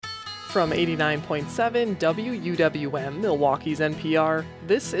From 89.7 WUWM, Milwaukee's NPR,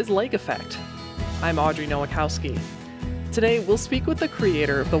 this is Lake Effect. I'm Audrey Nowakowski. Today, we'll speak with the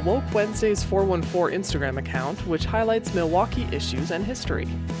creator of the Woke Wednesdays 414 Instagram account, which highlights Milwaukee issues and history.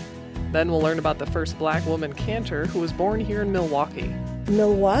 Then we'll learn about the first Black woman cantor who was born here in Milwaukee.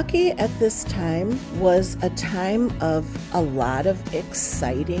 Milwaukee at this time was a time of a lot of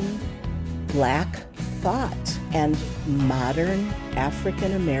exciting Black thought and modern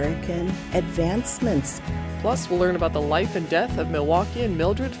African-American advancements. Plus, we'll learn about the life and death of Milwaukeean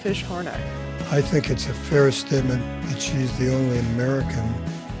Mildred Fish Harnack. I think it's a fair statement that she's the only American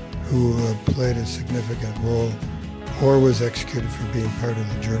who played a significant role or was executed for being part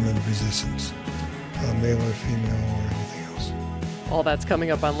of the German resistance, male or female or anything else. All that's coming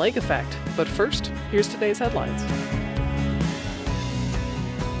up on Lake Effect. But first, here's today's headlines.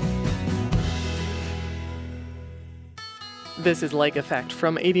 This is Lake Effect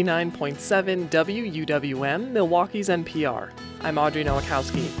from 89.7 WUWM, Milwaukee's NPR. I'm Audrey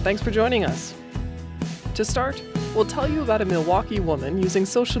Nowakowski. Thanks for joining us. To start, we'll tell you about a Milwaukee woman using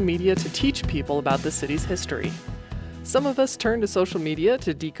social media to teach people about the city's history. Some of us turn to social media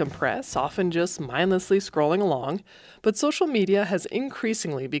to decompress, often just mindlessly scrolling along, but social media has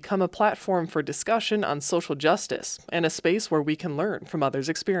increasingly become a platform for discussion on social justice and a space where we can learn from others'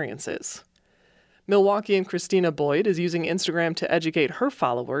 experiences. Milwaukeean Christina Boyd is using Instagram to educate her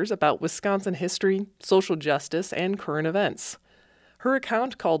followers about Wisconsin history, social justice, and current events. Her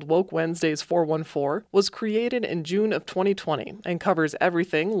account, called Woke Wednesdays 414, was created in June of 2020 and covers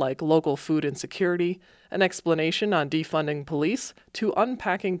everything like local food insecurity, an explanation on defunding police, to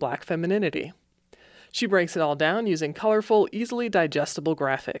unpacking Black femininity. She breaks it all down using colorful, easily digestible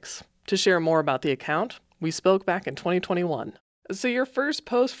graphics. To share more about the account, we spoke back in 2021. So your first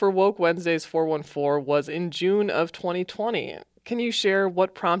post for Woke Wednesdays 414 was in June of 2020. Can you share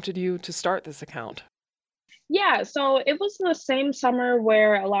what prompted you to start this account? Yeah, so it was the same summer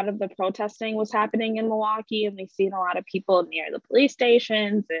where a lot of the protesting was happening in Milwaukee, and we've seen a lot of people near the police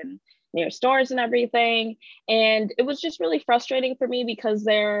stations and near stores and everything. And it was just really frustrating for me because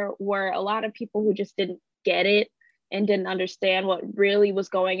there were a lot of people who just didn't get it and didn't understand what really was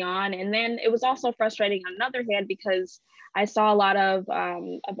going on. And then it was also frustrating on the other hand because I saw a lot of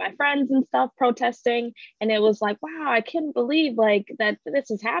my friends and stuff protesting, and it was like, wow, I couldn't believe like that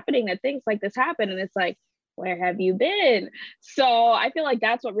this is happening, that things like this happen. And it's like, where have you been? So I feel like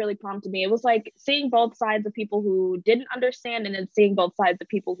that's what really prompted me. It was like seeing both sides of people who didn't understand and then seeing both sides of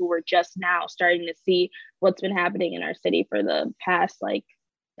people who were just now starting to see what's been happening in our city for the past like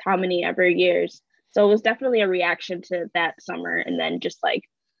how many ever years. So it was definitely a reaction to that summer and then just like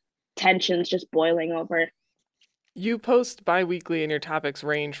tensions just boiling over. You post bi-weekly and your topics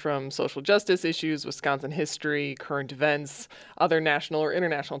range from social justice issues, Wisconsin history, current events, other national or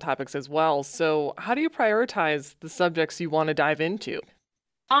international topics as well. So how do you prioritize the subjects you want to dive into?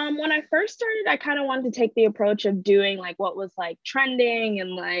 When I first started, I kind of wanted to take the approach of doing like what was like trending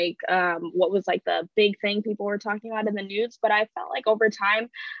and like what was like the big thing people were talking about in the news. But I felt like over time,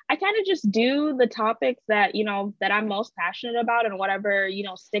 I kind of just do the topics that, that I'm most passionate about and whatever,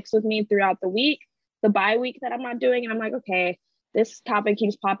 sticks with me throughout the week. The bye week that I'm not doing, and I'm like, okay, this topic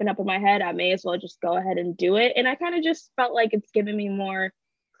keeps popping up in my head. I may as well just go ahead and do it. And I kind of just felt like it's given me more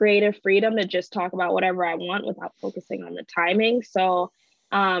creative freedom to just talk about whatever I want without focusing on the timing. So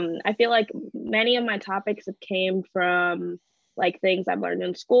I feel like many of my topics have came from like things I've learned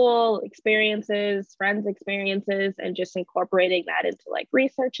in school, experiences, friends' experiences, and just incorporating that into like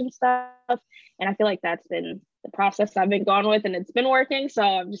research and stuff. And I feel like that's been the process I've been going with, and it's been working. So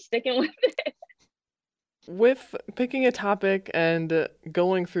I'm just sticking with it. With picking a topic and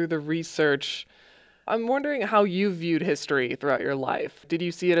going through the research, I'm wondering how you viewed history throughout your life. Did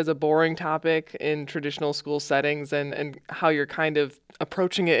you see it as a boring topic in traditional school settings and how you're kind of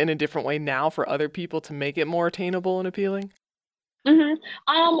approaching it in a different way now for other people to make it more attainable and appealing? Mm-hmm.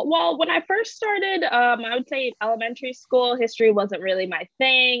 Well, when I first started, I would say elementary school history wasn't really my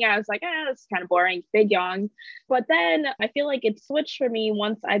thing. I was like, it's kind of boring, big young. But then I feel like it switched for me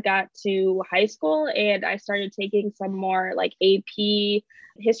once I got to high school and I started taking some more like AP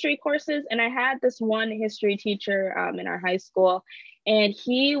history courses. And I had this one history teacher in our high school, and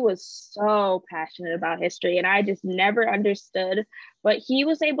he was so passionate about history and I just never understood, but he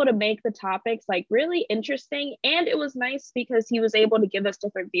was able to make the topics like really interesting. And it was nice because he was able to give us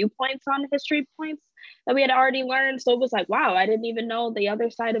different viewpoints on history points that we had already learned. So it was like, wow, I didn't even know the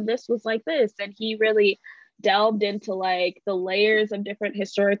other side of this was like this. And he really delved into like the layers of different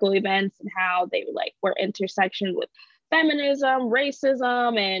historical events and how they like were intersection with feminism,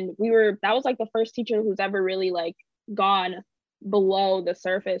 racism. And that was like the first teacher who's ever really like gone below the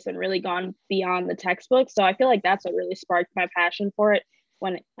surface and really gone beyond the textbook. So I feel like that's what really sparked my passion for it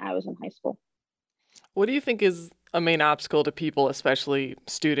when I was in high school. What do you think is a main obstacle to people, especially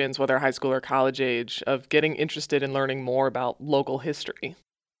students, whether high school or college age, of getting interested in learning more about local history?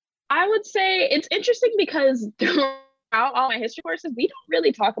 I would say it's interesting because throughout all my history courses, we don't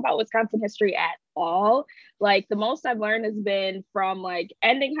really talk about Wisconsin history at all. Like the most I've learned has been from like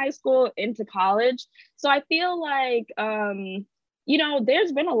ending high school into college. So I feel like,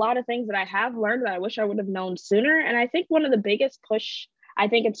 there's been a lot of things that I have learned that I wish I would have known sooner. And I think one of the biggest push, I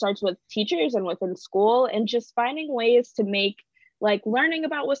think it starts with teachers and within school and just finding ways to make like learning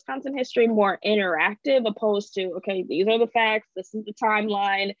about Wisconsin history more interactive, opposed to, okay, these are the facts, this is the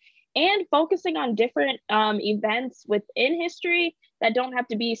timeline, and focusing on different events within history that don't have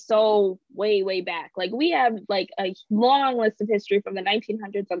to be so way, way back. Like we have like a long list of history from the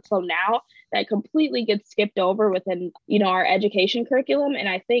 1900s until now that completely gets skipped over within, our education curriculum. And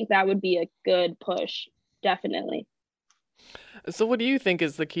I think that would be a good push, definitely. So, what do you think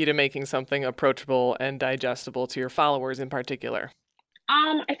is the key to making something approachable and digestible to your followers in particular?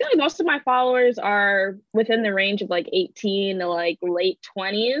 I feel like most of my followers are within the range of like 18 to like late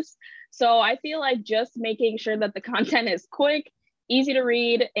 20s. So I feel like just making sure that the content is quick, easy to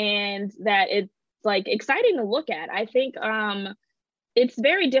read, and that it's like exciting to look at. I think it's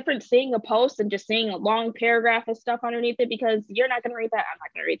very different seeing a post and just seeing a long paragraph of stuff underneath it, because you're not going to read that. I'm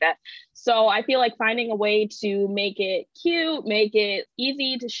not going to read that. So I feel like finding a way to make it cute, make it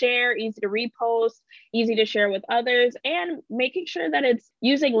easy to share, easy to repost, easy to share with others, and making sure that it's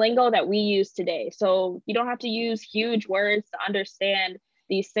using lingo that we use today. So you don't have to use huge words to understand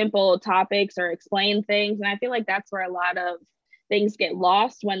these simple topics or explain things. And I feel like that's where a lot of things get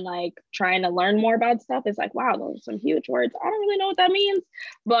lost when like trying to learn more about stuff. Is like, wow, those are some huge words. I don't really know what that means.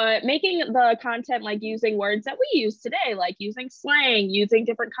 But making the content like using words that we use today, like using slang, using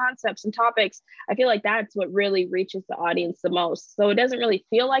different concepts and topics, I feel like that's what really reaches the audience the most. So it doesn't really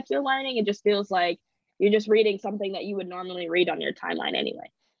feel like you're learning. It just feels like you're just reading something that you would normally read on your timeline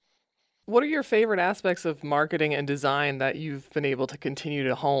anyway. What are your favorite aspects of marketing and design that you've been able to continue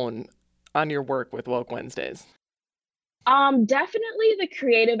to hone on your work with Woke Wednesdays? Definitely the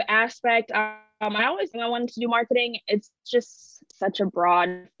creative aspect. I always knew I wanted to do marketing. It's just such a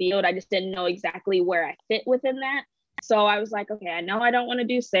broad field. I just didn't know exactly where I fit within that. So I was like, okay, I know I don't want to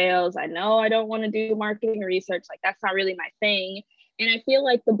do sales. I know I don't want to do marketing research. Like that's not really my thing. And I feel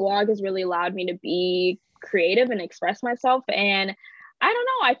like the blog has really allowed me to be creative and express myself. And I don't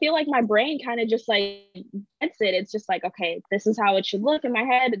know. I feel like my brain kind of just like gets it. It's just like, okay, this is how it should look in my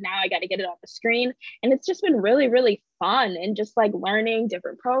head. And now I got to get it on the screen. And it's just been really, really fun. And just like learning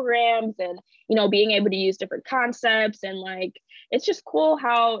different programs and, being able to use different concepts. And like, it's just cool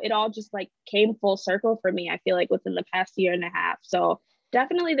how it all just like came full circle for me, I feel like within the past year and a half. So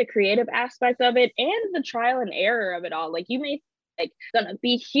definitely the creative aspect of it and the trial and error of it all. Like you may like gonna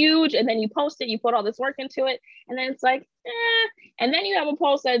be huge and then you post it, you put all this work into it, and then it's like and then you have a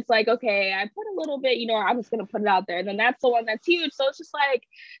post that's like, okay, I put a little bit, I'm just gonna put it out there, and then that's the one that's huge. So it's just like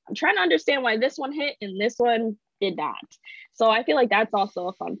I'm trying to understand why this one hit and this one did not. So I feel like that's also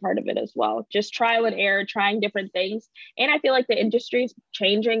a fun part of it as well, just trial and error, trying different things. And I feel like the industry is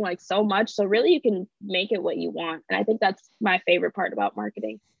changing like so much, so really you can make it what you want, and I think that's my favorite part about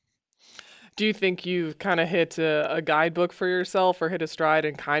marketing. Do you think you've kind of hit a guidebook for yourself or hit a stride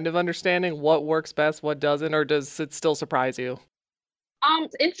in kind of understanding what works best, what doesn't, or does it still surprise you?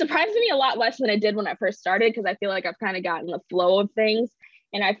 It surprised me a lot less than it did when I first started, because I feel like I've kind of gotten the flow of things.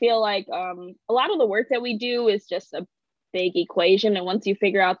 And I feel like a lot of the work that we do is just a big equation. And once you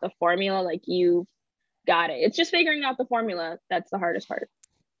figure out the formula, like you've got it. It's just figuring out the formula that's the hardest part.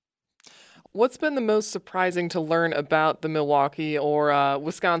 What's been the most surprising to learn about the Milwaukee or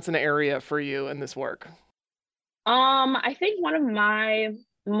Wisconsin area for you in this work? I think one of my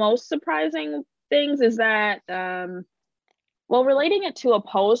most surprising things is that, relating it to a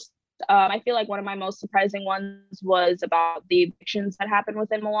post, I feel like one of my most surprising ones was about the evictions that happened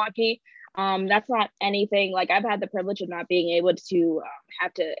within Milwaukee. That's not anything like I've had the privilege of not being able to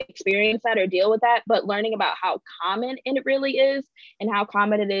have to experience that or deal with that, but learning about how common it really is and how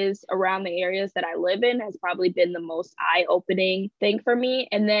common it is around the areas that I live in has probably been the most eye-opening thing for me.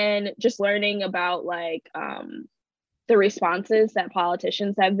 And then just learning about like the responses that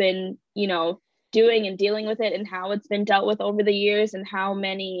politicians have been, doing and dealing with it and how it's been dealt with over the years and how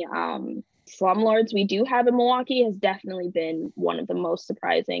many slumlords we do have in Milwaukee has definitely been one of the most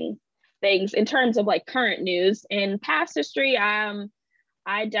surprising things in terms of like current news. In past history,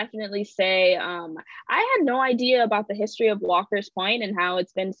 I definitely say I had no idea about the history of Walker's Point and how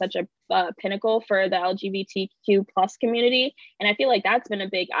it's been such a pinnacle for the LGBTQ plus community. And I feel like that's been a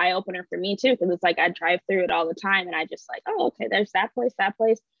big eye opener for me too, because it's like I drive through it all the time and I just like, oh, okay, there's that place, that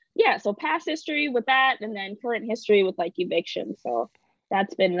place. Yeah, so past history with that and then current history with like eviction. So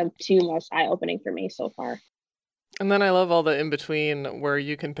that's been the two most eye opening for me so far. And then I love all the in between where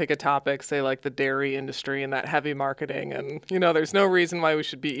you can pick a topic, say like the dairy industry and that heavy marketing. And, there's no reason why we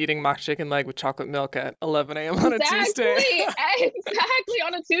should be eating mock chicken leg with chocolate milk at 11 a.m. on a Tuesday. Exactly.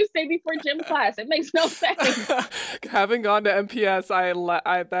 On a Tuesday before gym class. It makes no sense. Having gone to MPS,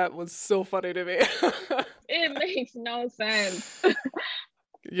 I that was so funny to me. It makes no sense.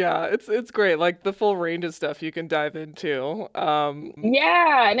 Yeah, it's great. Like the full range of stuff you can dive into.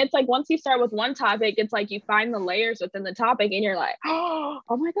 Yeah, and it's like once you start with one topic, it's like you find the layers within the topic, and you're like, oh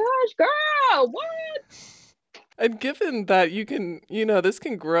my gosh, girl, what? And given that you can, this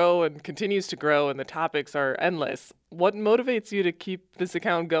can grow and continues to grow, and the topics are endless. What motivates you to keep this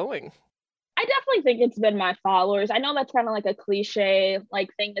account going? I definitely think it's been my followers. I know that's kind of like a cliche like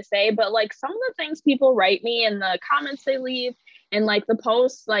thing to say, but like some of the things people write me and the comments they leave and like the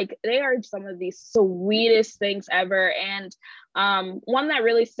posts, like they are some of the sweetest things ever. And one that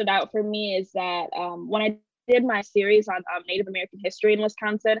really stood out for me is that when I did my series on Native American history in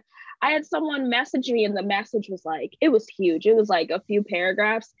Wisconsin, I had someone message me and the message was like, it was huge. It was like a few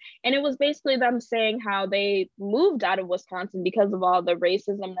paragraphs. And it was basically them saying how they moved out of Wisconsin because of all the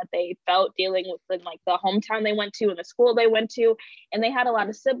racism that they felt dealing with in like the hometown they went to and the school they went to. And they had a lot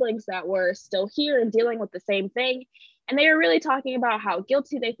of siblings that were still here and dealing with the same thing. And they were really talking about how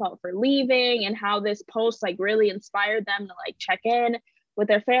guilty they felt for leaving and how this post like really inspired them to like check in with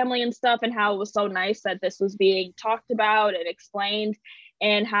their family and stuff, and how it was so nice that this was being talked about and explained,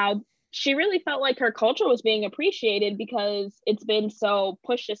 and how she really felt like her culture was being appreciated because it's been so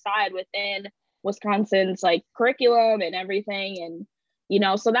pushed aside within Wisconsin's like curriculum and everything.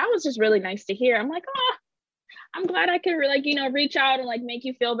 And, so that was just really nice to hear. I'm like, I'm glad I could like, reach out and like make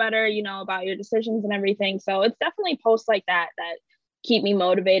you feel better, about your decisions and everything. So it's definitely posts like that keep me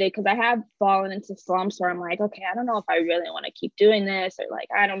motivated, because I have fallen into slumps where I'm like, okay, I don't know if I really want to keep doing this, or like,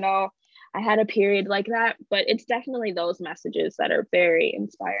 I don't know. I had a period like that, but it's definitely those messages that are very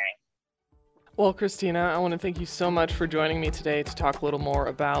inspiring. Well, Christina, I want to thank you so much for joining me today to talk a little more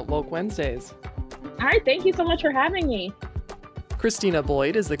about Woke Wednesdays. All right, thank you so much for having me. Christina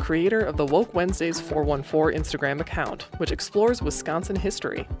Boyd is the creator of the Woke Wednesdays 414 Instagram account, which explores Wisconsin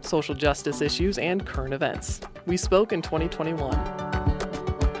history, social justice issues, and current events. We spoke in 2021.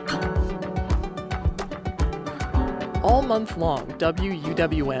 All month long,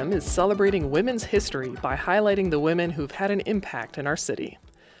 WUWM is celebrating women's history by highlighting the women who've had an impact in our city.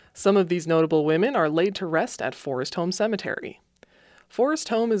 Some of these notable women are laid to rest at Forest Home Cemetery. Forest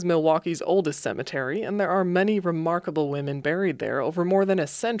Home is Milwaukee's oldest cemetery, and there are many remarkable women buried there over more than a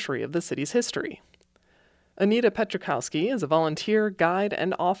century of the city's history. Anita Petrikowski is a volunteer, guide,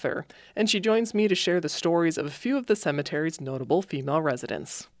 and author, and she joins me to share the stories of a few of the cemetery's notable female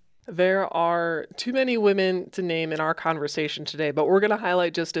residents. There are too many women to name in our conversation today, but we're going to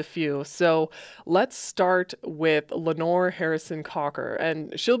highlight just a few. So let's start with Lenore Harrison Cocker,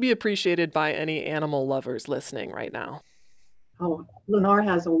 and she'll be appreciated by any animal lovers listening right now. Oh, Lenore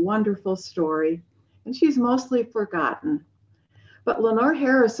has a wonderful story, and she's mostly forgotten. But Lenore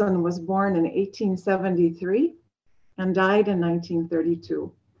Harrison was born in 1873 and died in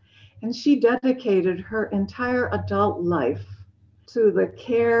 1932. And she dedicated her entire adult life to the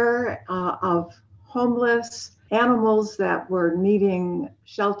care of homeless animals that were needing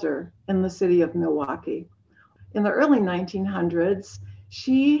shelter in the city of Milwaukee. In the early 1900s,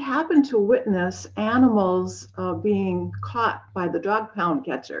 she happened to witness animals being caught by the dog pound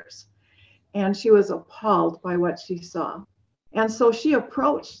catchers, and she was appalled by what she saw. And so she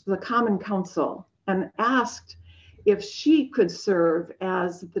approached the Common Council and asked if she could serve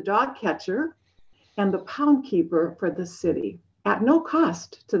as the dog catcher and the pound keeper for the city at no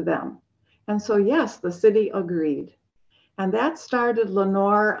cost to them. And so, yes, the city agreed. And that started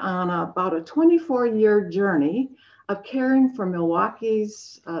Lenore on about a 24-year journey of caring for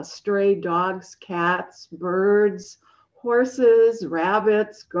Milwaukee's stray dogs, cats, birds, horses,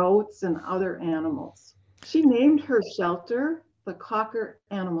 rabbits, goats, and other animals. She named her shelter the Cocker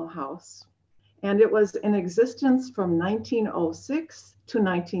Animal House, and it was in existence from 1906 to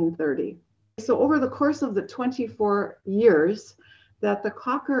 1930. So over the course of the 24 years that the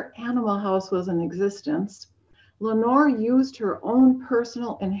Cocker Animal House was in existence, Lenore used her own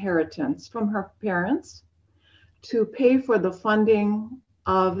personal inheritance from her parents to pay for the funding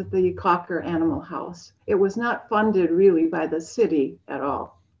of the Cocker Animal House. It was not funded really by the city at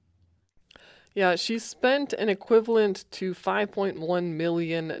all. Yeah, she spent an equivalent to $5.1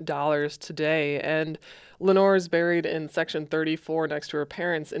 million today, and Lenore is buried in Section 34 next to her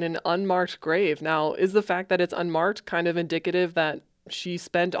parents in an unmarked grave. Now, is the fact that it's unmarked kind of indicative that she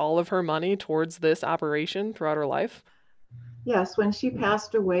spent all of her money towards this operation throughout her life? Yes, when she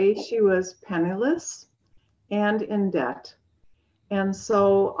passed away, she was penniless and in debt. And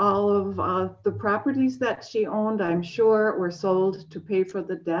so all of the properties that she owned, I'm sure, were sold to pay for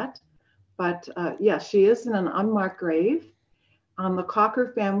the debt. But yes, she is in an unmarked grave on the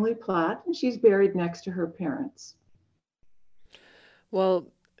Cocker family plot, and she's buried next to her parents. Well,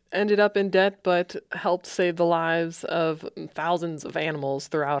 ended up in debt, but helped save the lives of thousands of animals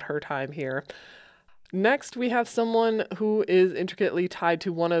throughout her time here. Next, we have someone who is intricately tied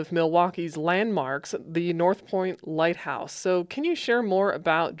to one of Milwaukee's landmarks, the North Point Lighthouse. So, can you share more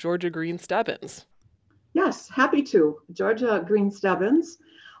about Georgia Green Stebbins? Yes, happy to. Georgia Green Stebbins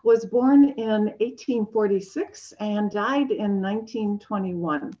was born in 1846 and died in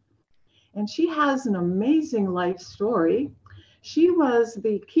 1921. And she has an amazing life story. She was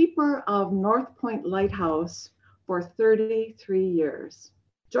the keeper of North Point Lighthouse for 33 years.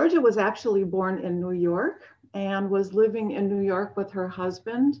 Georgia was actually born in New York and was living in New York with her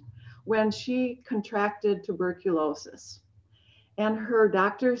husband when she contracted tuberculosis. And her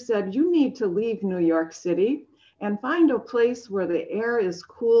doctor said, "You need to leave New York City and find a place where the air is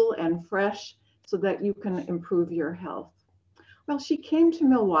cool and fresh so that you can improve your health." Well, she came to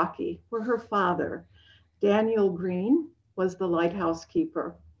Milwaukee, where her father, Daniel Green, was the lighthouse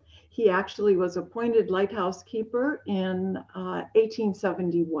keeper. He actually was appointed lighthouse keeper in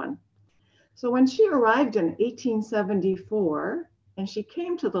 1871. So when she arrived in 1874 and she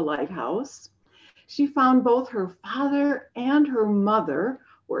came to the lighthouse, she found both her father and her mother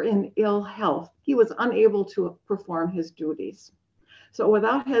were in ill health. He was unable to perform his duties. So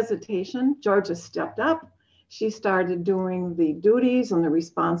without hesitation, Georgia stepped up. She started doing the duties and the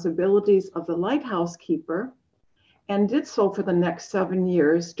responsibilities of the lighthouse keeper, and did so for the next 7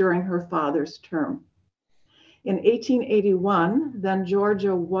 years during her father's term. In 1881, then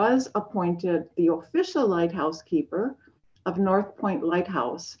Georgia was appointed the official lighthouse keeper of North Point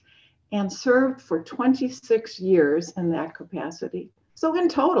Lighthouse and served for 26 years in that capacity. So in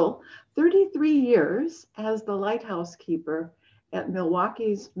total, 33 years as the lighthouse keeper at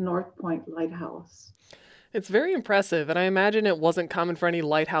Milwaukee's North Point Lighthouse. It's very impressive, and I imagine it wasn't common for any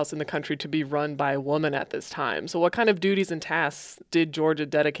lighthouse in the country to be run by a woman at this time. So, what kind of duties and tasks did Georgia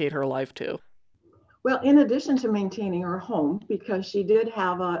dedicate her life to? Well, in addition to maintaining her home, because she did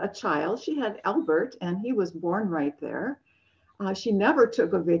have a child, she had Albert, and he was born right there. She never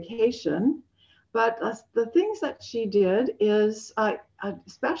took a vacation, but the things that she did is,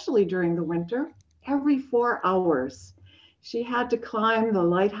 especially during the winter, every 4 hours, she had to climb the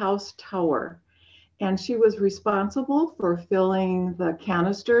lighthouse tower. And she was responsible for filling the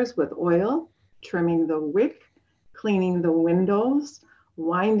canisters with oil, trimming the wick, cleaning the windows,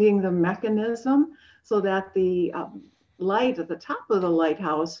 winding the mechanism so that the light at the top of the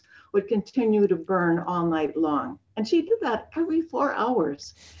lighthouse would continue to burn all night long. And she did that every 4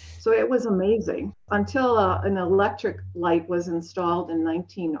 hours. So it was amazing until an electric light was installed in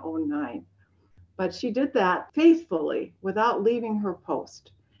 1909. But she did that faithfully without leaving her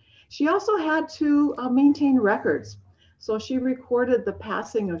post. She also had to maintain records. So she recorded the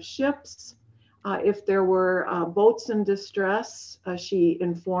passing of ships. If there were boats in distress, she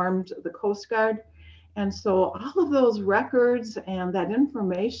informed the Coast Guard. And so all of those records and that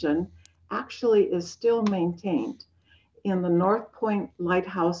information actually is still maintained in the North Point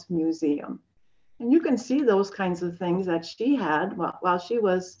Lighthouse Museum. And you can see those kinds of things that she had while she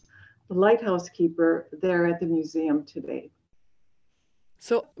was the lighthouse keeper there at the museum today.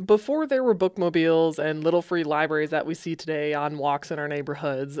 So, before there were bookmobiles and little free libraries that we see today on walks in our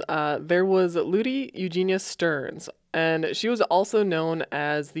neighborhoods, there was Lutie Eugenia Stearns, and she was also known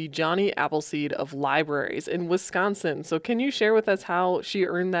as the Johnny Appleseed of libraries in Wisconsin. So, can you share with us how she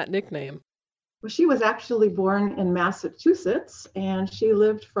earned that nickname? Well, she was actually born in Massachusetts, and she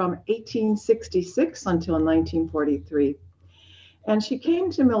lived from 1866 until 1943. And she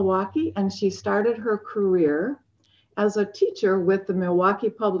came to Milwaukee, and she started her career as a teacher with the Milwaukee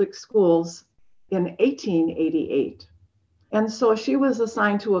Public Schools in 1888. And so she was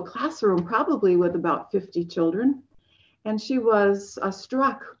assigned to a classroom probably with about 50 children. And she was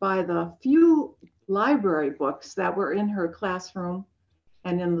struck by the few library books that were in her classroom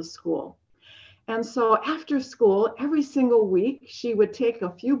and in the school. And so after school, every single week, she would take a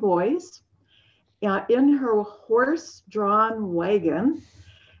few boys in her horse-drawn wagon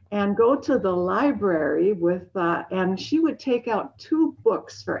and go to the library and she would take out 2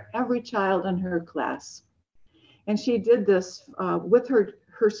 books for every child in her class. And she did this with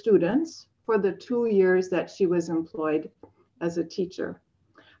her students for the 2 years that she was employed as a teacher.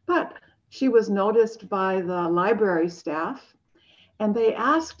 But she was noticed by the library staff, and they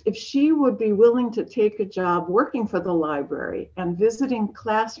asked if she would be willing to take a job working for the library and visiting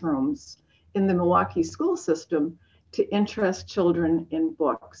classrooms in the Milwaukee school system to interest children in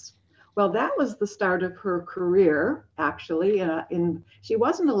books. Well, that was the start of her career, actually. She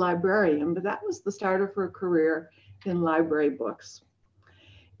wasn't a librarian, but that was the start of her career in library books.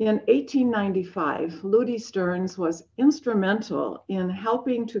 In 1895, Ludi Stearns was instrumental in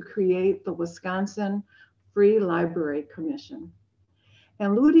helping to create the Wisconsin Free Library Commission.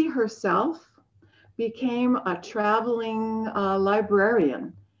 And Ludi herself became a traveling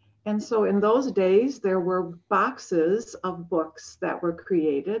librarian. And so in those days, there were boxes of books that were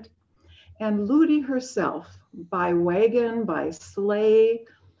created. And Ludi herself, by wagon, by sleigh,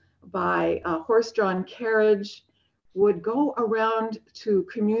 by horse-drawn carriage, would go around to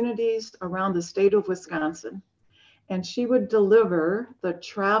communities around the state of Wisconsin. And she would deliver the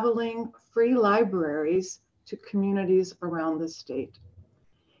traveling free libraries to communities around the state.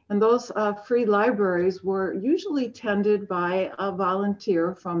 And those free libraries were usually tended by a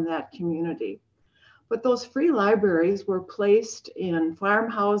volunteer from that community. But those free libraries were placed in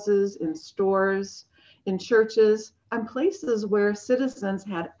farmhouses, in stores, in churches, and places where citizens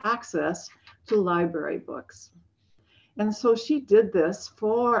had access to library books. And so she did this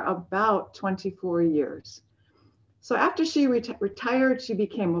for about 24 years. So after she retired, she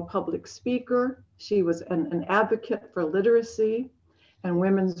became a public speaker. She was an advocate for literacy and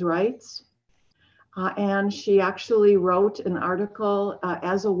women's rights. And she actually wrote an article,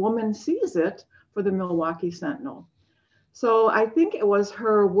 As a Woman Sees It, for the Milwaukee Sentinel. So I think it was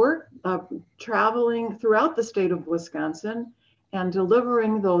her work traveling throughout the state of Wisconsin and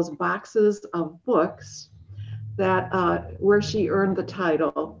delivering those boxes of books that where she earned the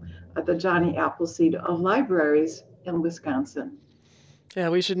title, the Johnny Appleseed of Libraries in Wisconsin. Yeah,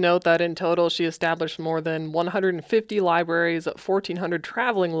 we should note that in total, she established more than 150 libraries, 1,400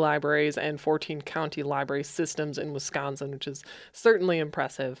 traveling libraries, and 14 county library systems in Wisconsin, which is certainly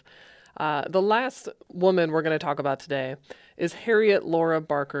impressive. The last woman we're going to talk about today is Harriet Laura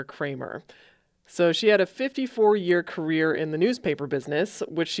Barker Kramer. So she had a 54-year career in the newspaper business,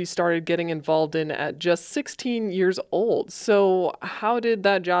 which she started getting involved in at just 16 years old. So how did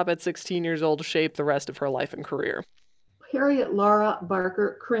that job at 16 years old shape the rest of her life and career? Harriet Laura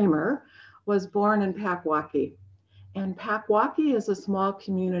Barker Kramer was born in Packwaukee. And Packwaukee is a small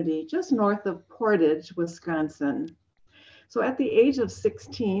community just north of Portage, Wisconsin. So at the age of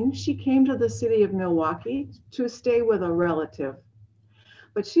 16, she came to the city of Milwaukee to stay with a relative.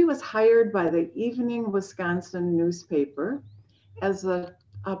 But she was hired by the Evening Wisconsin newspaper as a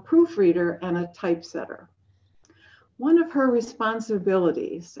proofreader and a typesetter. One of her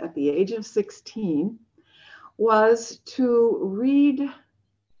responsibilities at the age of 16 was to read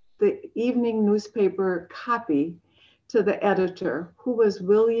the evening newspaper copy to the editor, who was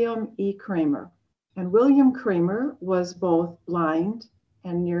William E. Kramer. And William Kramer was both blind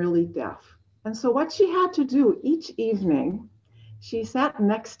and nearly deaf. And so what she had to do each evening, she sat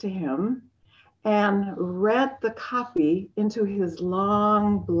next to him and read the copy into his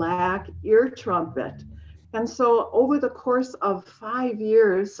long black ear trumpet. And so over the course of 5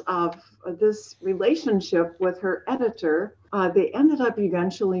 years of this relationship with her editor, they ended up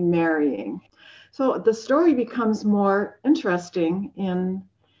eventually marrying. So the story becomes more interesting on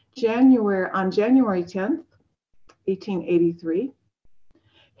January 10th, 1883.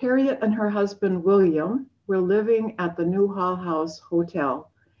 Harriet and her husband, William, were living at the Newhall House Hotel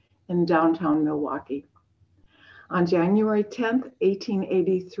in downtown Milwaukee. On January 10th,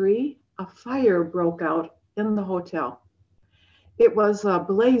 1883, a fire broke out in the hotel. It was a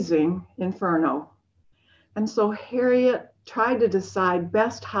blazing inferno. And so Harriet tried to decide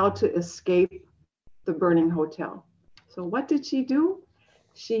best how to escape the burning hotel. So what did she do?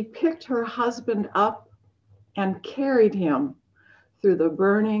 She picked her husband up and carried him through the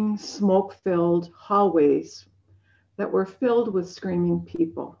burning, smoke-filled hallways that were filled with screaming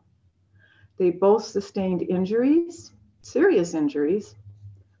people. They both sustained injuries, serious injuries,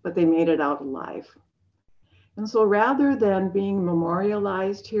 but they made it out alive. And so rather than being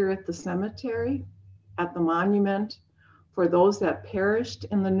memorialized here at the cemetery, at the monument for those that perished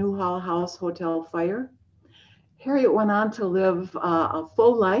in the Newhall House Hotel fire, Harriet went on to live a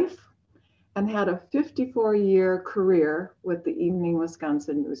full life and had a 54-year career with the Evening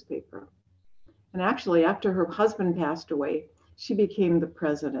Wisconsin newspaper. And actually, after her husband passed away, she became the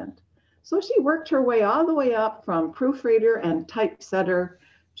president. So she worked her way all the way up from proofreader and typesetter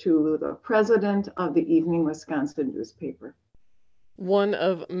to the president of the Evening Wisconsin newspaper. One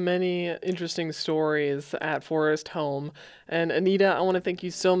of many interesting stories at Forest Home. And Anita, I want to thank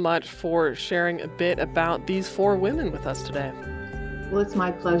you so much for sharing a bit about these four women with us today. Well, it's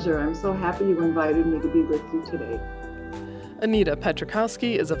my pleasure. I'm so happy you invited me to be with you today. Anita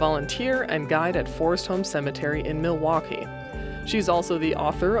Petrikowski is a volunteer and guide at Forest Home Cemetery in Milwaukee. She's also the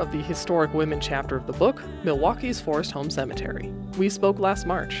author of the Historic Women chapter of the book, Milwaukee's Forest Home Cemetery. We spoke last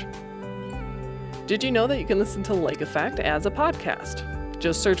March. Did you know that you can listen to Lake Effect as a podcast?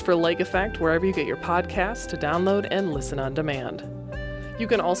 Just search for Lake Effect wherever you get your podcasts to download and listen on demand. You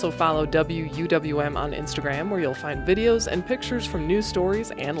can also follow WUWM on Instagram, where you'll find videos and pictures from news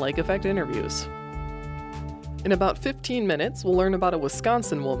stories and Lake Effect interviews. In about 15 minutes, we'll learn about a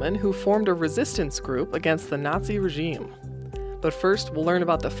Wisconsin woman who formed a resistance group against the Nazi regime. But first, we'll learn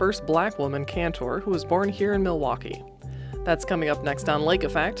about the first Black woman cantor who was born here in Milwaukee. That's coming up next on Lake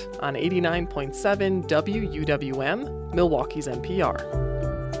Effect on 89.7 WUWM, Milwaukee's NPR.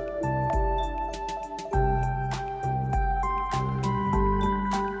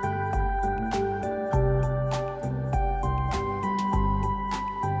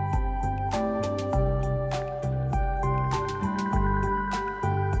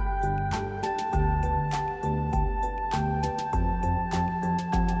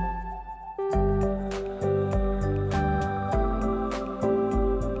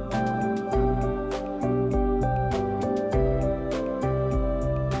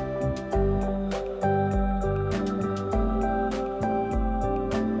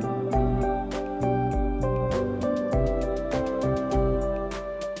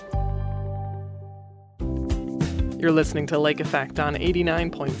 You're listening to Lake Effect on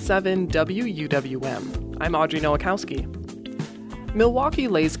 89.7 WUWM. I'm Audrey Nowakowski. Milwaukee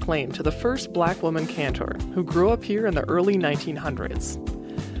lays claim to the first Black woman cantor who grew up here in the early 1900s.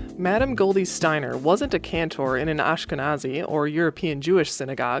 Madame Goldie Steiner wasn't a cantor in an Ashkenazi or European Jewish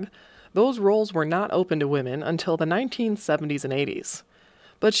synagogue. Those roles were not open to women until the 1970s and 80s.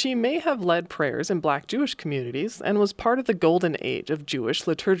 But she may have led prayers in Black Jewish communities and was part of the golden age of Jewish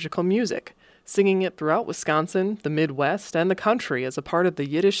liturgical music, singing it throughout Wisconsin, the Midwest, and the country as a part of the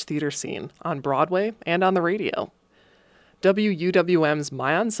Yiddish theater scene on Broadway and on the radio. WUWM's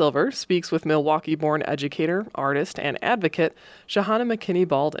Maayan Silver speaks with Milwaukee-born educator, artist, and advocate Shahana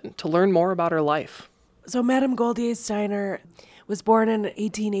McKinney-Baldwin to learn more about her life. So Madame Goldie Steiner was born in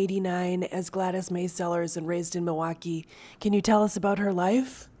 1889 as Gladys May Sellers and raised in Milwaukee. Can you tell us about her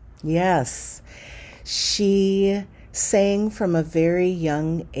life? Yes. She sang from a very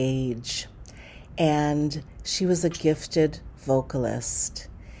young age, and she was a gifted vocalist.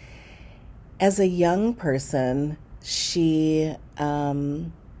 As a young person, she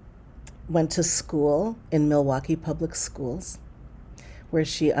went to school in Milwaukee Public Schools, where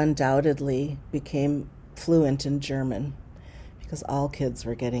she undoubtedly became fluent in German, because all kids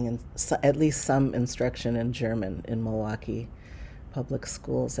were getting at least some instruction in German in Milwaukee Public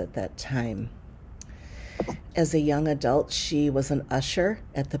Schools at that time. As a young adult, she was an usher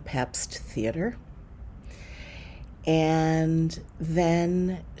at the Pabst Theater. And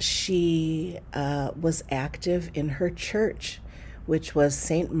then she was active in her church, which was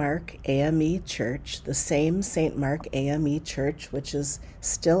St. Mark AME Church, the same St. Mark AME Church, which is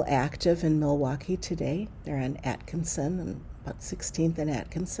still active in Milwaukee today. They're on Atkinson, and about 16th and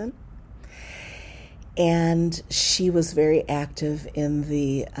Atkinson. And she was very active in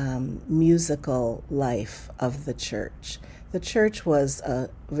the musical life of the church. The church was a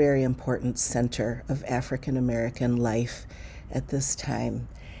very important center of African American life at this time.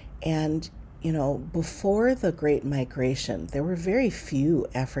 And, you know, before the Great Migration, there were very few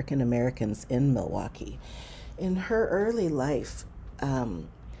African Americans in Milwaukee. In her early life,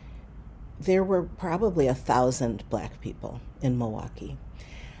 there were probably 1,000 Black people in Milwaukee.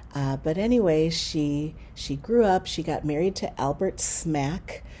 But anyway, she grew up, she got married to Albert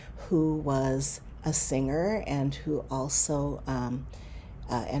Smack, who was a singer and who also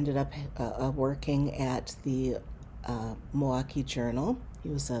ended up working at the Milwaukee Journal. He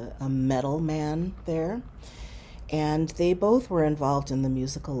was a metal man there. And they both were involved in the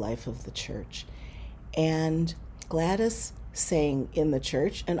musical life of the church. And Gladys sang in the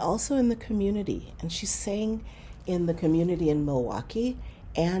church and also in the community. And she sang in the community in Milwaukee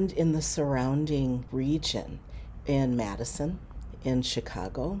and in the surrounding region, in Madison, in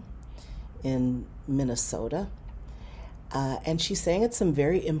Chicago, in Minnesota. And she sang at some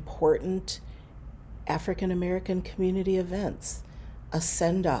very important African American community events. A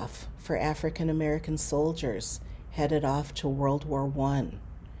send-off for African American soldiers headed off to World War I.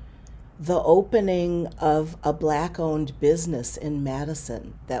 The opening of a Black-owned business in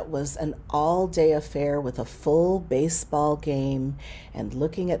Madison that was an all-day affair with a full baseball game and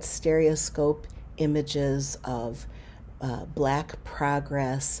looking at stereoscope images of Black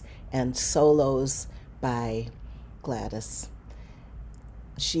progress and solos by Gladys.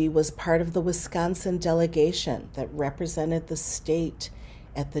 She was part of the Wisconsin delegation that represented the state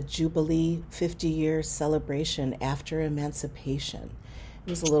at the Jubilee 50-year celebration after emancipation. It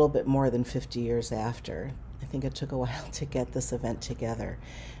was a little bit more than 50 years after. I think it took a while to get this event together,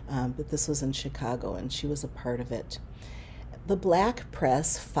 but this was in Chicago, and she was a part of it. The Black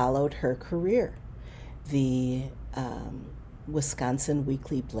press followed her career. The Wisconsin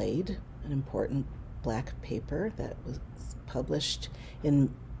Weekly Blade, an important Black paper that was published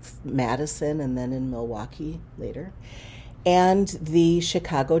in Madison and then in Milwaukee later, and the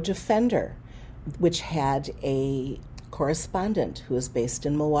Chicago Defender, which had a correspondent who is based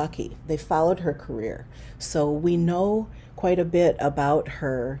in Milwaukee. They followed her career. So we know quite a bit about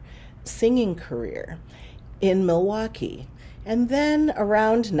her singing career in Milwaukee. And then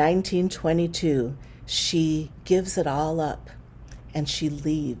around 1922, she gives it all up and she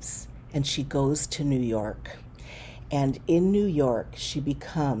leaves and she goes to New York. And in New York, she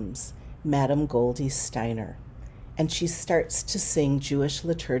becomes Madame Goldie Steiner. And she starts to sing Jewish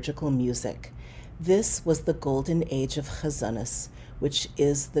liturgical music. This was the golden age of chazanas, which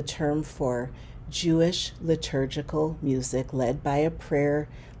is the term for Jewish liturgical music led by a prayer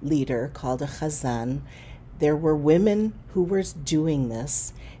leader called a chazan. There were women who were doing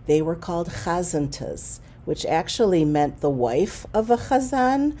this. They were called chazantas, which actually meant the wife of a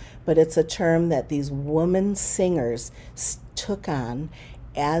chazan, but it's a term that these women singers took on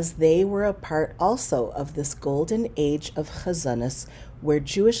as they were a part also of this golden age of chazanas, where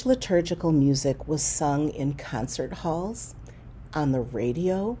Jewish liturgical music was sung in concert halls, on the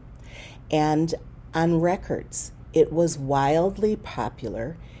radio, and on records. It was wildly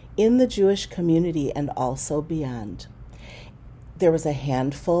popular in the Jewish community and also beyond. There was a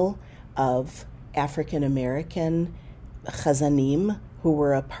handful of African American chazanim who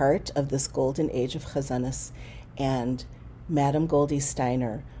were a part of this golden age of chazanas, and Madame Goldie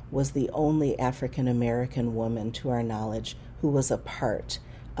Steiner was the only African American woman, to our knowledge, who was a part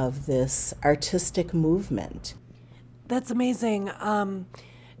of this artistic movement. That's amazing.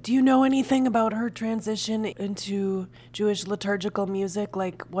 Do you know anything about her transition into Jewish liturgical music?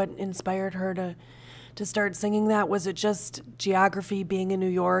 Like what inspired her to start singing that? Was it just geography, being in New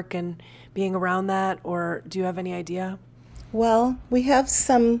York and being around that, or do you have any idea? Well, we have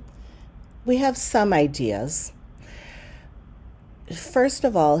some ideas. First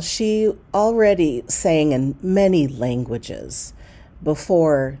of all, she already sang in many languages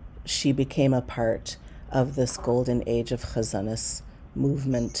before she became a part of this golden age of chazanas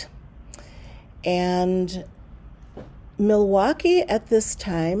movement. And Milwaukee at this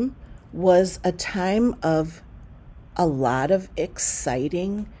time was a time of a lot of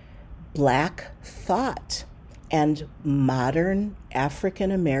exciting Black thought and modern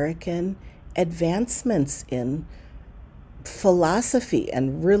African American advancements in philosophy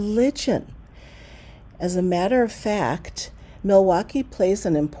and religion. As a matter of fact, Milwaukee plays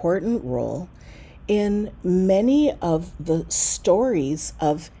an important role in many of the stories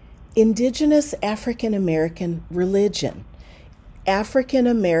of indigenous African American religion, African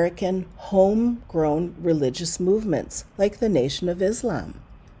American homegrown religious movements like the Nation of Islam.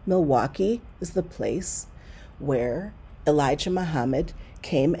 Milwaukee is the place where Elijah Muhammad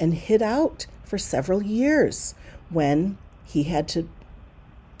came and hid out for several years when he had to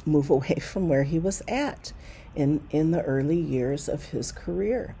move away from where he was at in the early years of his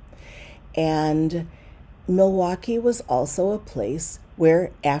career. And Milwaukee was also a place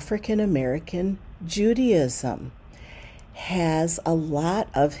where African American Judaism has a lot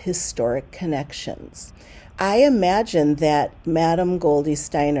of historic connections. I imagine that Madame Goldie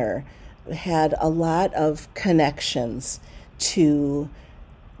Steiner had a lot of connections to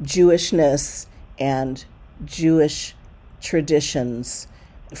Jewishness and Jewish traditions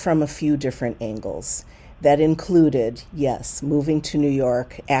from a few different angles. That included, yes, moving to New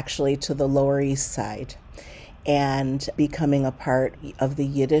York, actually to the Lower East Side, and becoming a part of the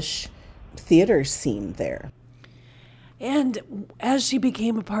Yiddish theater scene there. And as she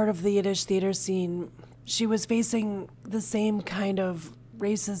became a part of the Yiddish theater scene, she was facing the same kind of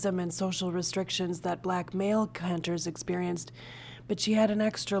racism and social restrictions that Black male cantors experienced, but she had an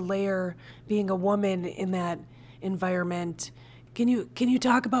extra layer being a woman in that environment. Can you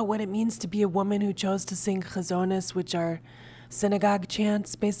talk about what it means to be a woman who chose to sing chazonas, which are synagogue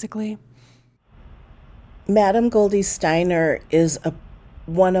chants, basically? Madame Goldie Steiner is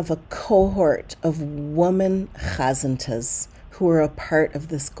one of a cohort of woman chazantas who are a part of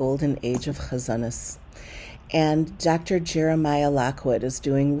this golden age of chazanis. And Dr. Jeremiah Lockwood is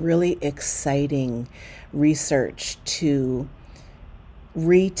doing really exciting research to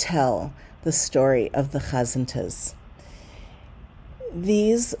retell the story of the chazantas.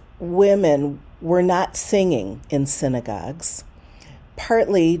 These women were not singing in synagogues,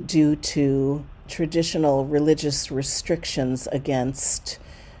 partly due to traditional religious restrictions against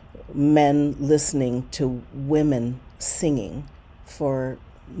men listening to women singing for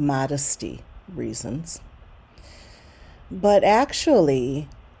modesty reasons. But actually,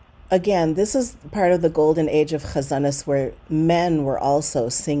 again, this is part of the golden age of chazanis, where men were also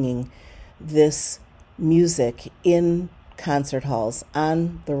singing this music in concert halls,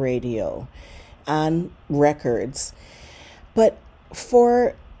 on the radio, on records. But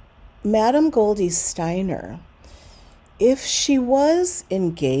for Madame Goldie Steiner, if she was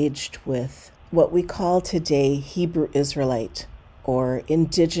engaged with what we call today Hebrew Israelite or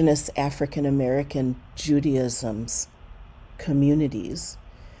indigenous African American Judaism's communities,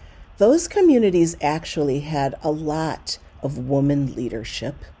 those communities actually had a lot of woman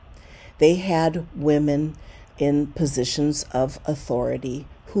leadership. They had women in positions of authority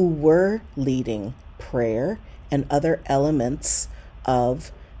who were leading prayer and other elements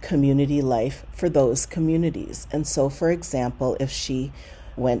of community life for those communities. And so, for example, if she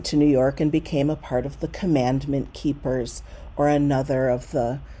went to New York and became a part of the Commandment Keepers or another of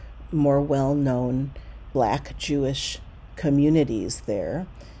the more well-known Black Jewish communities there,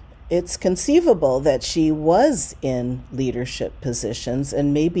 it's conceivable that she was in leadership positions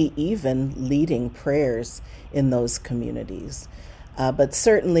and maybe even leading prayers in those communities. But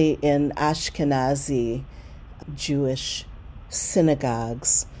certainly in Ashkenazi Jewish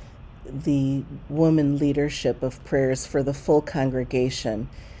synagogues, the woman leadership of prayers for the full congregation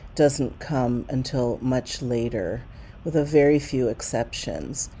doesn't come until much later, with a very few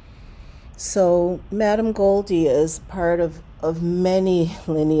exceptions. So Madame Goldie is part of many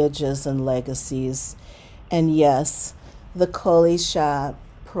lineages and legacies. And yes, the Kol Isha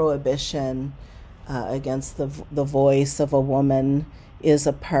prohibition against the voice of a woman is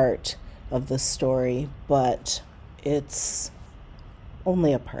a part of the story, but it's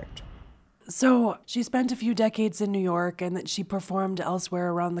only a part. So she spent a few decades in New York and that she performed elsewhere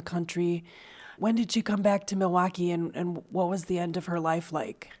around the country. When did she come back to Milwaukee, and what was the end of her life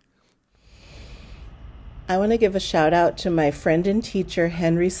like? I want to give a shout out to my friend and teacher,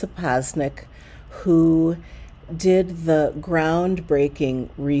 Henry Sapoznik, who did the groundbreaking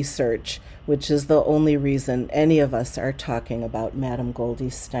research, which is the only reason any of us are talking about Madame Goldie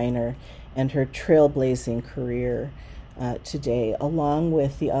Steiner and her trailblazing career today, along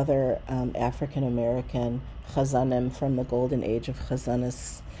with the other African-American chazanim from the golden age of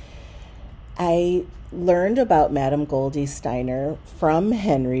chazanis. I learned about Madame Goldie Steiner from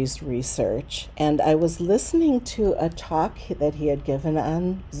Henry's research, and I was listening to a talk that he had given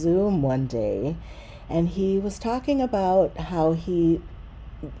on Zoom one day, and he was talking about how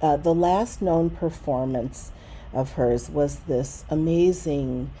the last known performance of hers was this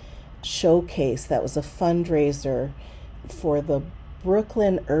amazing showcase that was a fundraiser for the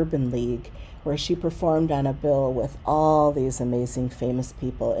Brooklyn Urban League, where she performed on a bill with all these amazing famous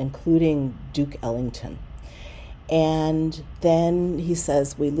people, including Duke Ellington. And then he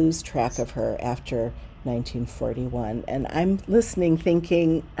says we lose track of her after 1941. And I'm listening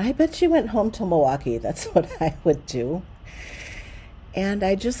thinking, I bet she went home to Milwaukee. That's what I would do. And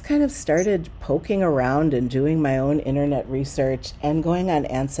I just kind of started poking around and doing my own internet research and going on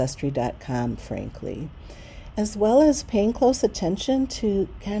Ancestry.com, frankly, as well as paying close attention to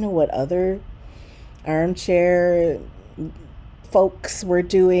kind of what other armchair folks were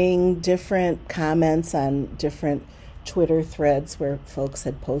doing, different comments on different Twitter threads where folks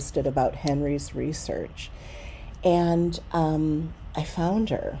had posted about Henry's research. And I found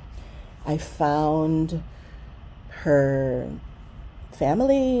her. I found her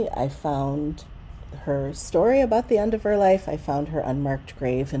family. I found her story about the end of her life. I found her unmarked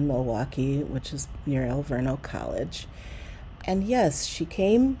grave in Milwaukee, which is near Alverno College. And yes, she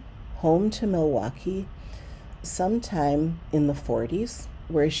came home to Milwaukee sometime in the 40s,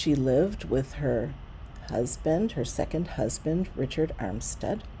 where she lived with her husband, her second husband, Richard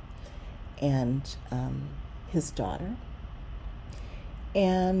Armstead, and his daughter.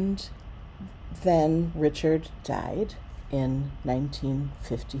 And then Richard died in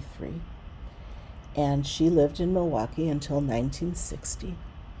 1953. And she lived in Milwaukee until 1960,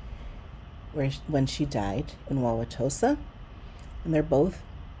 when she died in Wauwatosa. And they're both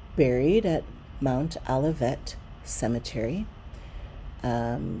buried at Mount Olivet Cemetery,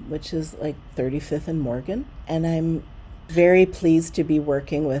 which is like 35th and Morgan. And I'm very pleased to be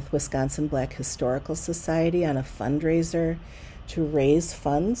working with Wisconsin Black Historical Society on a fundraiser to raise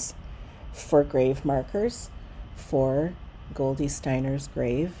funds for grave markers for Goldie Steiner's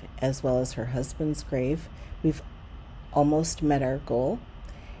grave as well as her husband's grave. We've almost met our goal,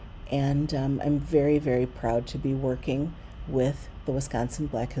 and I'm very, very proud to be working with the Wisconsin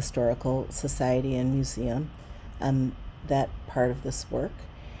Black Historical Society and Museum on that part of this work.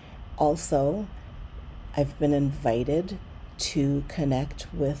 Also, I've been invited to connect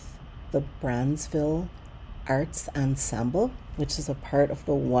with the Bronzeville Arts Ensemble, which is a part of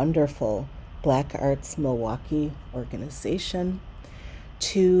the wonderful Black Arts Milwaukee organization,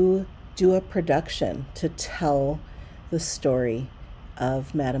 to do a production to tell the story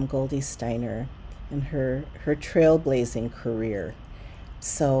of Madame Goldie Steiner and her trailblazing career.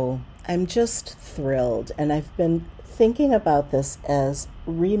 So I'm just thrilled, and I've been thinking about this as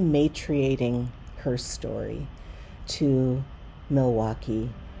rematriating her story to Milwaukee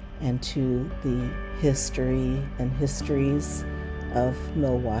and to the history and histories of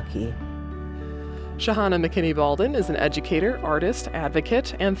Milwaukee. Shahana McKinney-Baldwin is an educator, artist,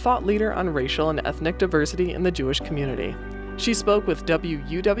 advocate, and thought leader on racial and ethnic diversity in the Jewish community. She spoke with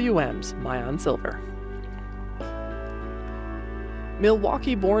WUWM's Maayan Silver.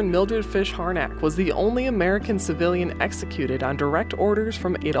 Milwaukee-born Mildred Fish Harnack was the only American civilian executed on direct orders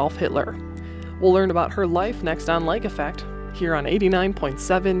from Adolf Hitler. We'll learn about her life next on Like Effect, here on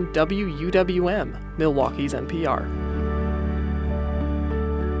 89.7 WUWM, Milwaukee's NPR.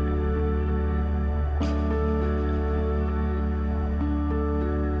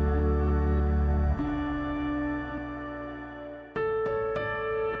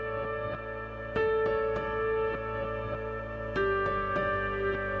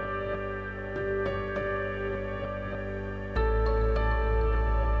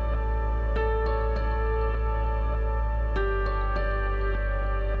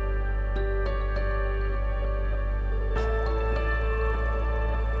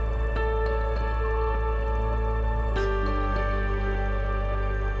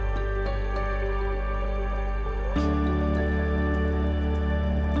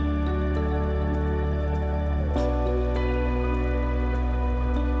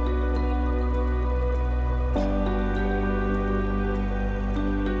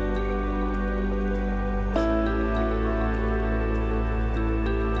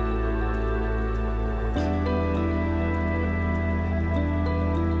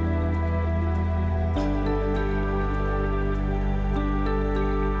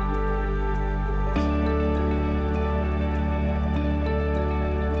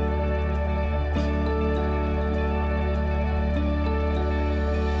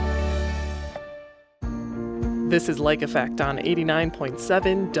 This is Like Effect on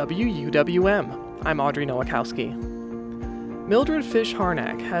 89.7 WUWM. I'm Audrey Nowakowski. Mildred Fish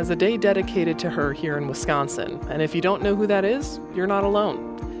Harnack has a day dedicated to her here in Wisconsin, and if you don't know who that is, you're not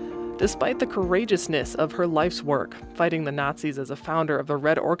alone. Despite the courageousness of her life's work, fighting the Nazis as a founder of the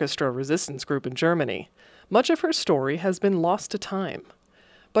Red Orchestra resistance group in Germany, much of her story has been lost to time.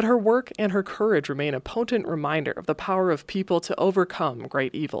 But her work and her courage remain a potent reminder of the power of people to overcome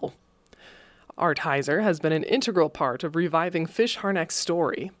great evil. Art Heiser has been an integral part of reviving Fish Harnack's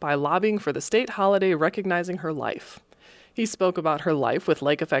story by lobbying for the state holiday recognizing her life. He spoke about her life with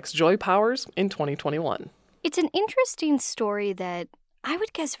Lake Effect's Joy Powers in 2021. It's an interesting story that I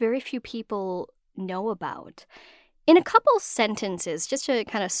would guess very few people know about. In a couple sentences, just to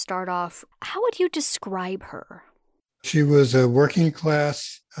kind of start off, how would you describe her? She was a working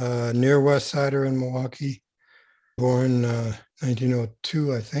class near West Sider in Milwaukee, born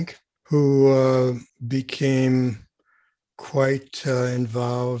 1902, I think, who became quite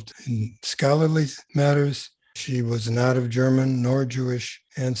involved in scholarly matters. She was not of German nor Jewish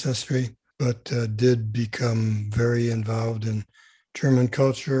ancestry, but did become very involved in German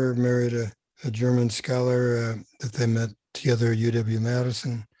culture, married a German scholar that they met together at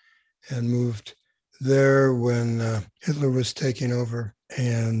UW-Madison, and moved there when Hitler was taking over,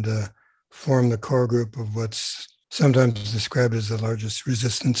 and formed the core group of what's sometimes described as the largest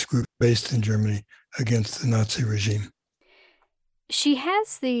resistance group based in Germany against the Nazi regime. She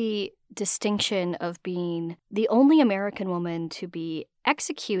has the distinction of being the only American woman to be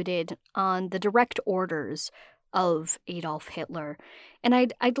executed on the direct orders of Adolf Hitler. And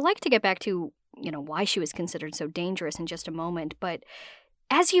I'd like to get back to, why she was considered so dangerous in just a moment, but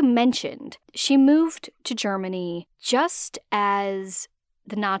as you mentioned, she moved to Germany just as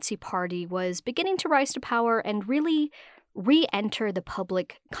the Nazi Party was beginning to rise to power and really re-enter the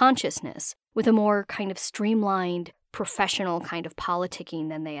public consciousness. with a more kind of streamlined, professional kind of politicking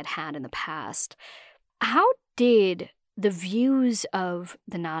than they had had in the past. How did the views of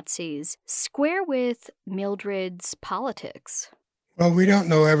the Nazis square with Mildred's politics? Well, we don't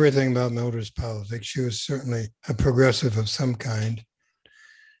know everything about Mildred's politics. She was certainly a progressive of some kind,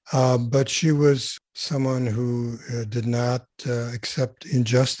 but she was someone who did not accept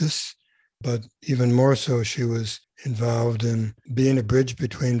injustice, but even more so, she was involved in being a bridge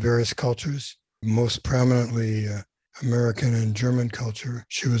between various cultures, most prominently American and German culture.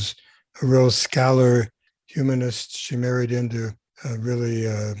 She was a real scholar, humanist. She married into really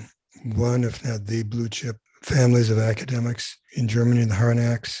one, if not the blue chip families of academics in Germany, the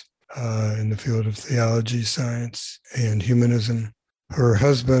Harnacks, in the field of theology, science, and humanism. Her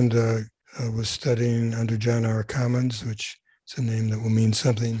husband was studying under John R. Commons, which is a name that will mean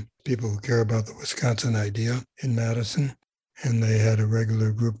something, people who care about the Wisconsin idea, in Madison. And they had a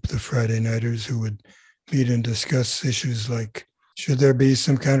regular group, the Friday Nighters, who would meet and discuss issues like, should there be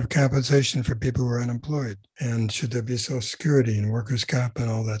some kind of compensation for people who are unemployed? And should there be Social Security and workers' comp and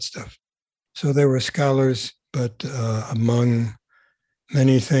all that stuff? So they were scholars, but among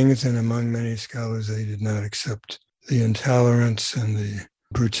many things and among many scholars, they did not accept the intolerance and the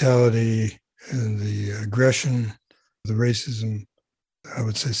brutality and the aggression, the racism, I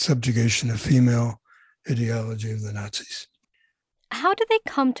would say subjugation of female ideology of the Nazis. How did they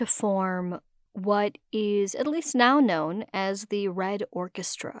come to form what is at least now known as the Red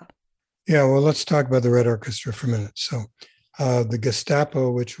Orchestra? Yeah, well, let's talk about the Red Orchestra for a minute. So the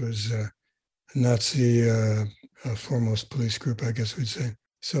Gestapo, which was a Nazi foremost police group, I guess we'd say.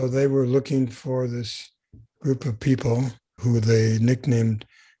 So they were looking for this group of people who they nicknamed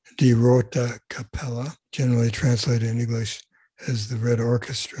Die Rote Kapelle, generally translated in English as the Red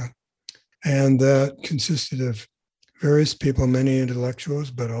Orchestra. And that consisted of various people, many intellectuals,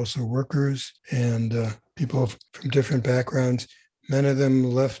 but also workers and people from different backgrounds, many of them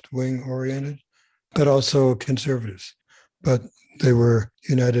left-wing oriented, but also conservatives. But they were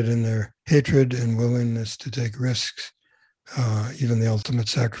united in their hatred and willingness to take risks, even the ultimate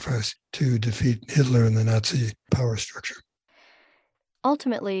sacrifice, to defeat Hitler and the Nazi power structure.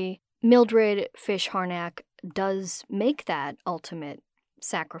 Ultimately, Mildred Fish Harnack does make that ultimate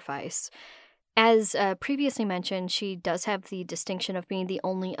sacrifice. As previously mentioned, she does have the distinction of being the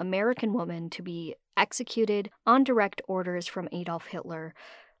only American woman to be executed on direct orders from Adolf Hitler.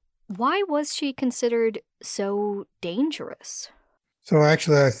 Why was she considered so dangerous? So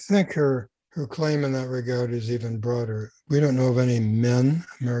actually, I think her claim in that regard is even broader. We don't know of any men,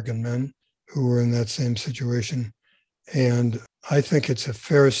 American men, who were in that same situation. And I think it's a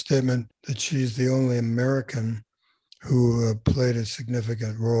fair statement that she's the only American who played a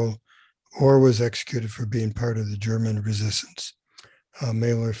significant role or was executed for being part of the German resistance,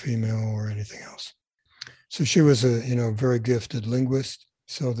 male or female or anything else. So she was a very gifted linguist.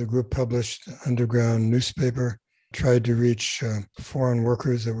 So the group published an underground newspaper, tried to reach foreign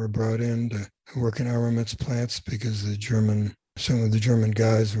workers that were brought in to work in armaments plants because some of the German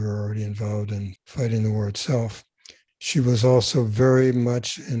guys were already involved in fighting the war itself. She was also very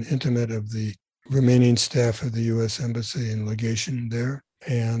much an intimate of the remaining staff of the U.S. Embassy and legation there,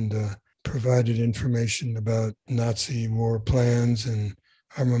 and provided information about Nazi war plans and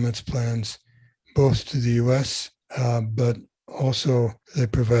armaments plans, both to the U.S., but also they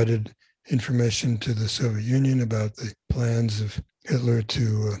provided information to the Soviet Union about the plans of Hitler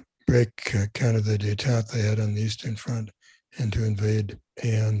to break kind of the détente they had on the Eastern Front and to invade.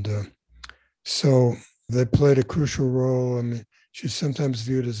 And so they played a crucial role. I mean, she's sometimes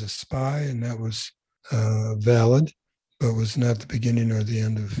viewed as a spy, and that was valid, but was not the beginning or the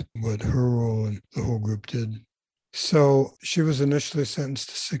end of what her role and the whole group did. So she was initially sentenced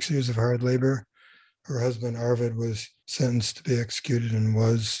to 6 years of hard labor. Her husband, Arvid, was sentenced to be executed and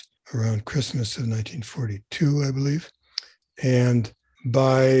was around Christmas of 1942, I believe. And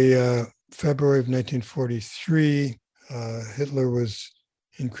by February of 1943, Hitler was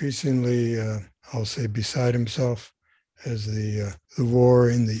increasingly, I'll say, beside himself as the war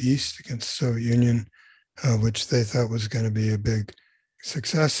in the East against the Soviet Union, which they thought was going to be a big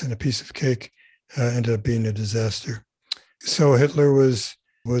success and a piece of cake, ended up being a disaster. So Hitler was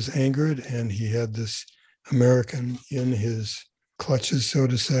angered, and he had this American in his clutches, so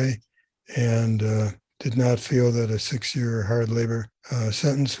to say, and did not feel that a 6-year hard labor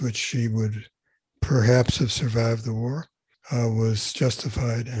sentence, which she would perhaps have survived the war, was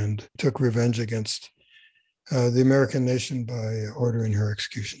justified, and took revenge against the American nation by ordering her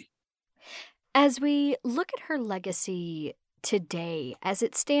execution. As we look at her legacy today, as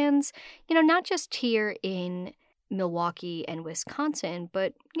it stands, not just here in Milwaukee and Wisconsin,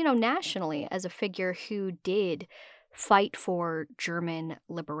 but, nationally as a figure who did fight for German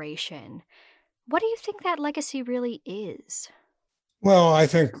liberation. What do you think that legacy really is? Well, I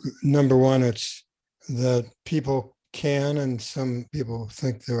think, number one, it's that people can, and some people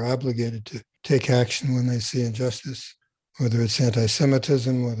think they're obligated to take action when they see injustice, whether it's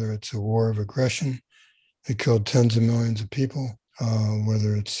anti-Semitism, whether it's a war of aggression that killed tens of millions of people,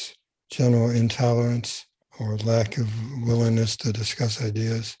 whether it's general intolerance or lack of willingness to discuss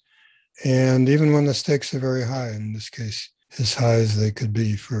ideas. And even when the stakes are very high, in this case, as high as they could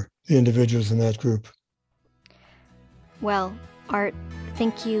be for the individuals in that group. Well, Art,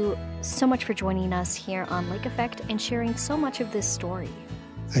 thank you so much for joining us here on Lake Effect and sharing so much of this story.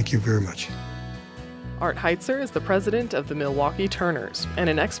 Thank you very much. Art Heitzer is the president of the Milwaukee Turners and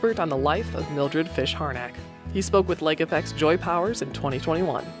an expert on the life of Mildred Fish Harnack. He spoke with Lake Effect's Joy Powers in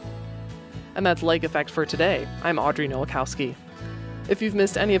 2021. And that's Lake Effect for today. I'm Audrey Nowakowski. If you've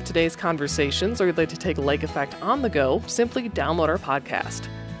missed any of today's conversations or you'd like to take Lake Effect on the go, simply download our podcast.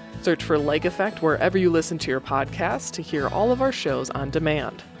 Search for Lake Effect wherever you listen to your podcast to hear all of our shows on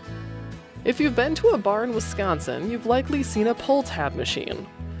demand. If you've been to a bar in Wisconsin, you've likely seen a pull tab machine.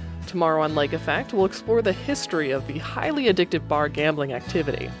 Tomorrow on Lake Effect, we'll explore the history of the highly addictive bar gambling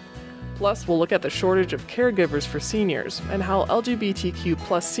activity. Plus, we'll look at the shortage of caregivers for seniors and how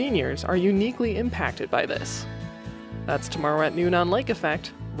LGBTQ+ seniors are uniquely impacted by this. That's tomorrow at noon on Lake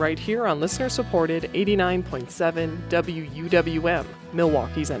Effect, right here on listener-supported 89.7 WUWM,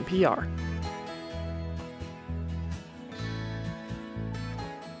 Milwaukee's NPR.